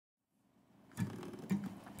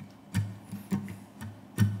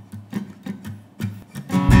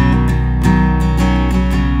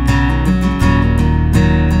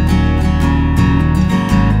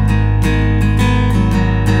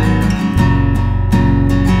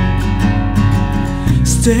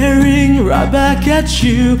staring right back at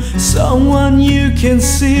you, someone you can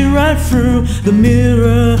see right through. The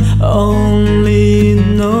mirror only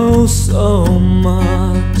knows so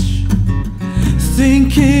much.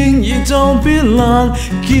 Thinking you don't belong,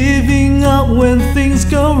 giving up when things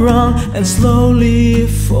go wrong, and slowly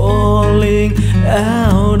falling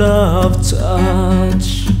out of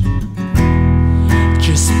touch.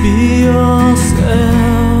 Just be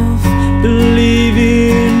yourself, believe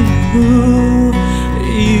in who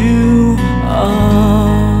you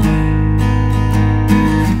are.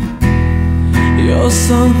 You're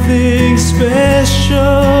something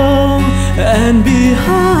special, and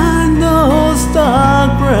behind those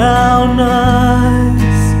dark brown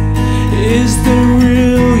eyes is the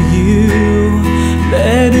real you.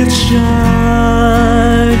 Let it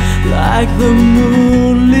shine like the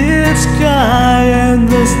moonlit sky and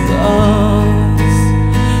the stars.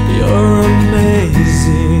 You're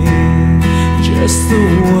amazing just the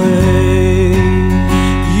way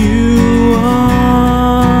you are.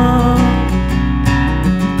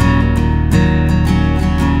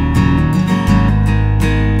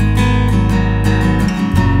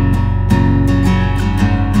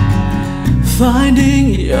 Finding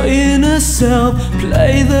your inner self,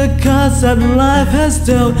 play the cards that life has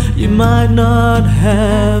dealt. You might not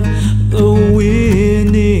have the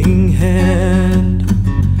winning hand,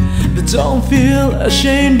 but don't feel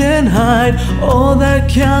ashamed and hide. All that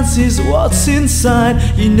counts is what's inside.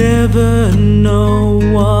 You never know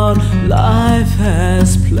what life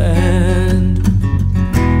has planned.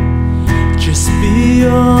 Just be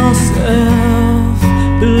yourself,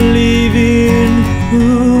 believe in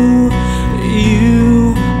who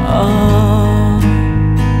you are.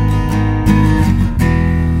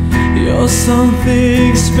 You're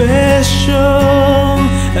something special,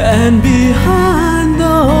 and behind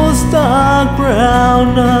those dark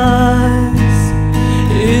brown eyes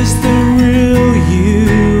is the real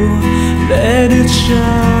you. Let it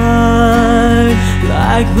shine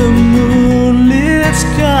like the moonlit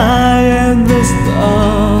sky and the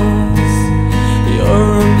stars.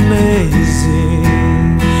 You're amazing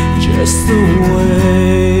just the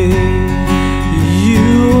way you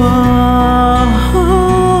are,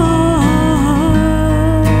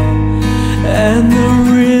 and the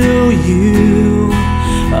real you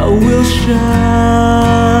will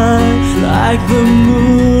shine like the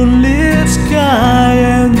moonlit sky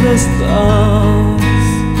and the stars.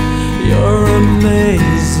 You're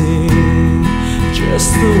amazing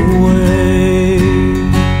just the way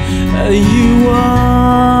you are.